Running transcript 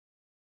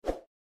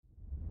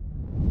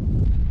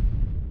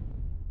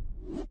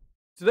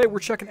Today we're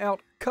checking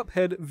out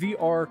Cuphead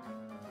VR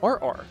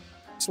RR.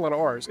 It's a lot of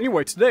R's.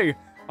 Anyway, today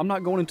I'm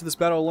not going into this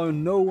battle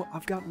alone. No,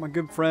 I've got my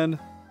good friend.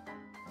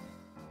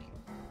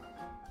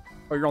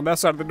 Oh, you're on that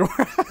side of the door.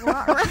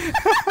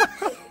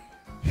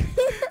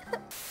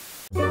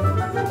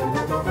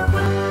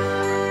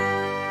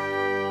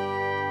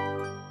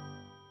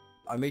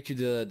 I made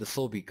you the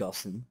soul beat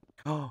costume.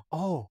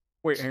 Oh,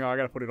 wait, hang on, I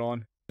gotta put it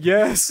on.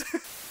 Yes.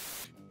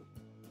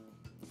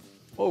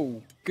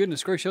 Oh,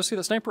 goodness gracious! Y'all see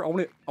that sniper? I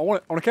want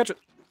to catch it.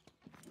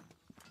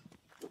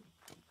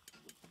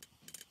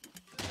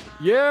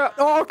 Yeah.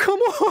 Oh, come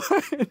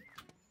on.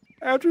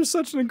 After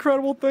such an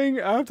incredible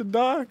thing, I have to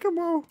die. Come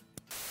on.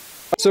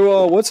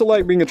 So, what's it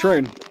like being a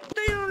train?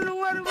 They don't know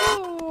where to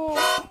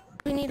go.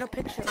 We need a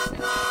picture.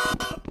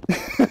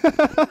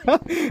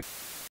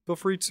 Feel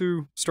free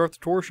to start the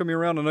tour, show me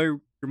around. I know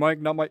your mic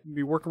might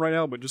be working right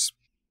now, but just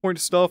point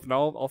to stuff and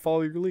I'll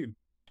follow your lead.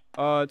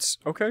 It's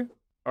okay.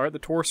 All right, the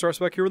tour starts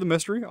back here with a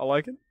mystery. I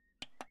like it.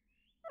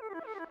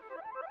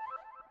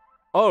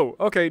 Oh,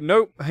 okay.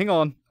 Nope. Hang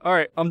on. All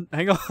right.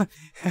 Hang on.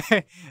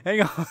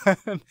 Hang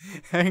on.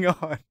 Hang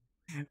on.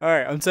 All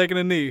right. I'm taking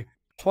a knee.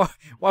 Why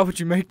would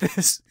you make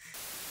this?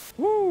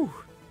 Woo.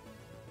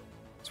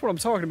 That's what I'm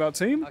talking about,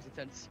 team.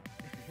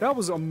 That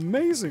was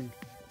amazing.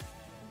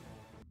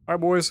 All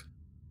right, boys.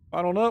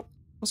 Right on up.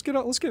 Let's get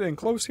in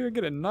close here.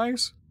 Get it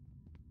nice.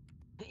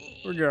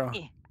 Here we go.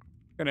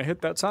 Gonna hit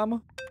that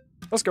timer.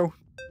 Let's go.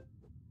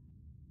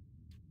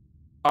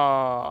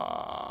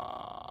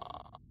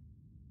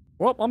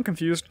 Well, I'm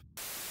confused.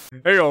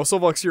 Hey y'all,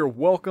 SoulFox here.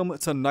 Welcome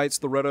to Knights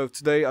the Red Oath.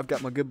 Today I've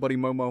got my good buddy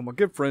Momo, my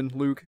good friend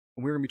Luke,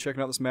 and we're gonna be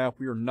checking out this map.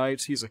 We are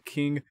knights. He's a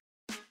king.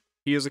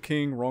 He is a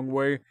king, wrong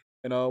way.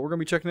 And we're gonna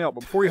be checking it out. But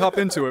before we hop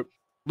into it,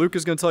 Luke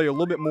is gonna tell you a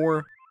little bit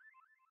more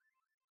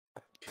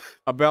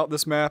about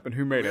this map and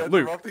who made it.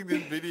 Luke,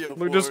 this video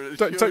Luke, just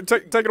take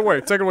it away.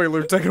 Take it away,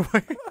 Luke. Take it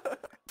away.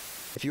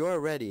 If you are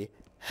ready,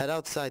 head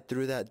outside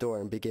through that door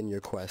and begin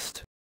your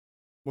quest.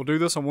 We'll do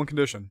this on one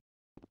condition.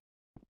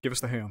 Give us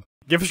the ham.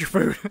 Give us your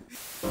food.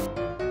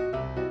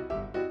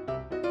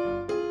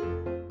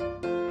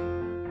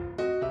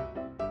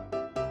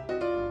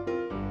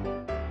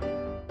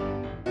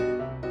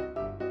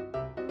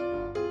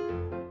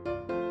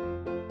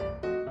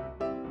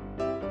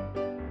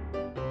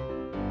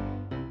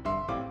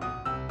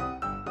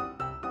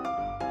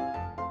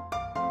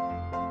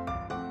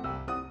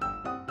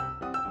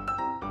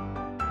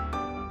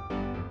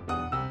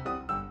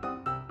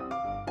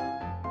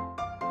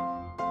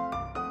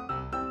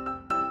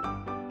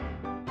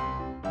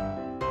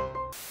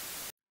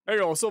 Hey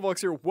y'all,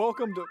 SoulFox here.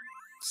 Welcome to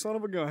Son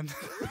of a Gun.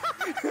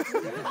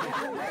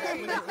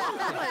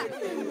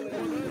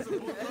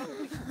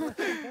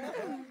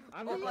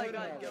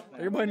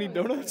 Everybody need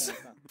donuts?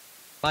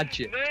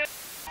 Budget.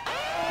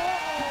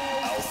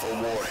 Alpha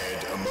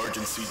Warhead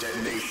emergency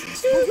detonation.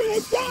 We're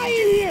gonna die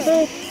in here.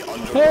 The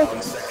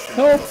underground section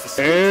Help! of the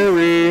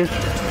facility. Harry!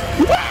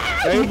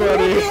 Hey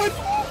buddy!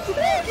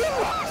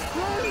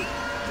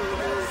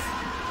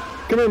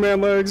 Come here, man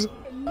legs.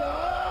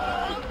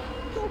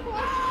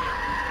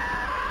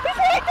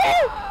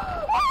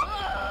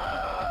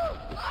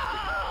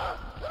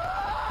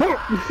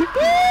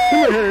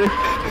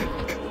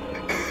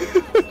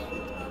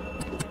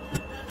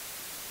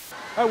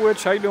 Hi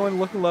Witch, how you doing?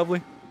 Looking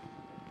lovely.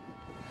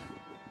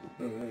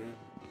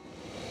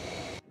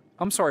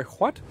 I'm sorry,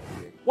 what?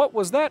 What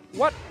was that?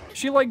 What?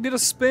 She like did a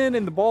spin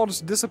and the ball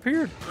just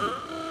disappeared.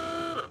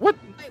 What?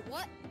 Wait,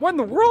 what? What in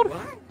the world?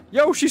 What?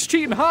 Yo, she's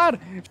cheating hard.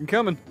 I'm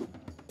coming.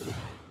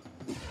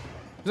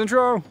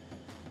 Zintro.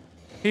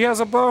 He has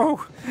a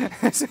bow.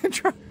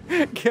 Zintro,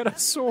 get a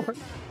sword.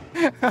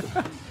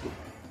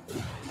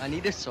 I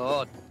need a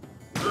sword.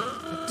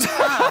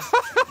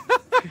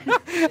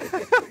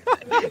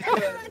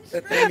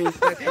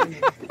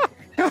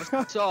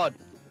 Sword.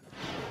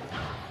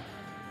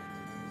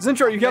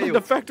 Zintro, you got a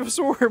defective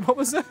sword. What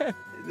was that?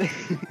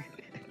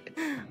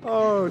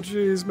 Oh,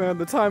 jeez, man.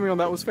 The timing on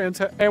that was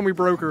fantastic. And we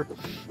broke her.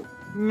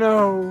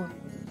 No.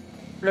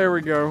 There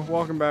we go.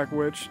 Welcome back,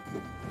 Witch.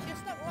 She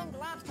stepped wrong the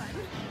last time.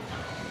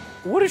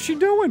 What is she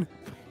doing?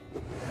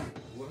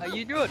 How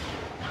you doing?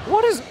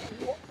 What is...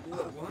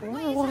 What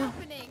is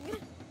happening?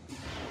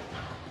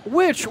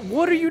 Witch,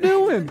 what are you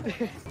doing?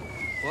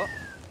 What?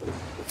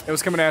 It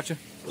was coming at you.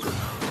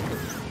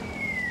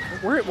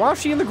 Why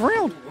is she in the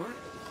ground?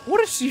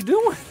 What is she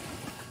doing?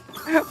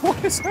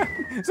 What is that?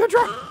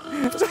 Zintro!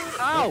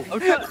 Ow!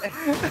 Okay.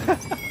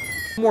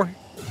 More.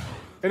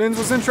 It ends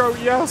with Zintro.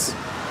 Yes.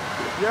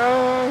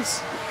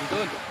 Yes. I'm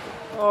done.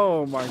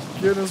 Oh my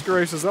goodness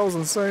gracious, that was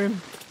insane.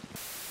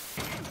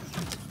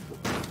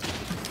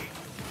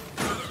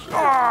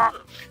 Ah!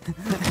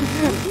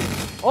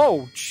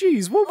 Oh,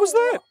 jeez, what was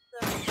that?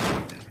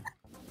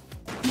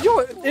 Yo,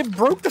 it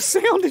broke the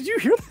sound. Did you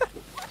hear that?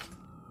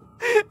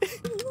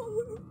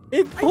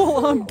 It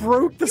full on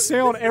broke the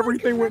sound.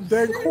 Everything went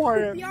dead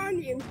quiet.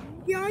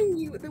 Behind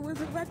you, there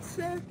was a red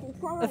circle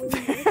following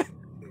you. And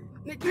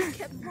it just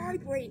kept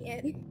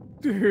vibrating.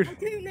 Dude. I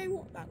don't know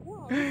what that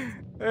was.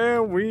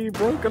 And we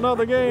broke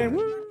another game.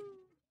 Woo!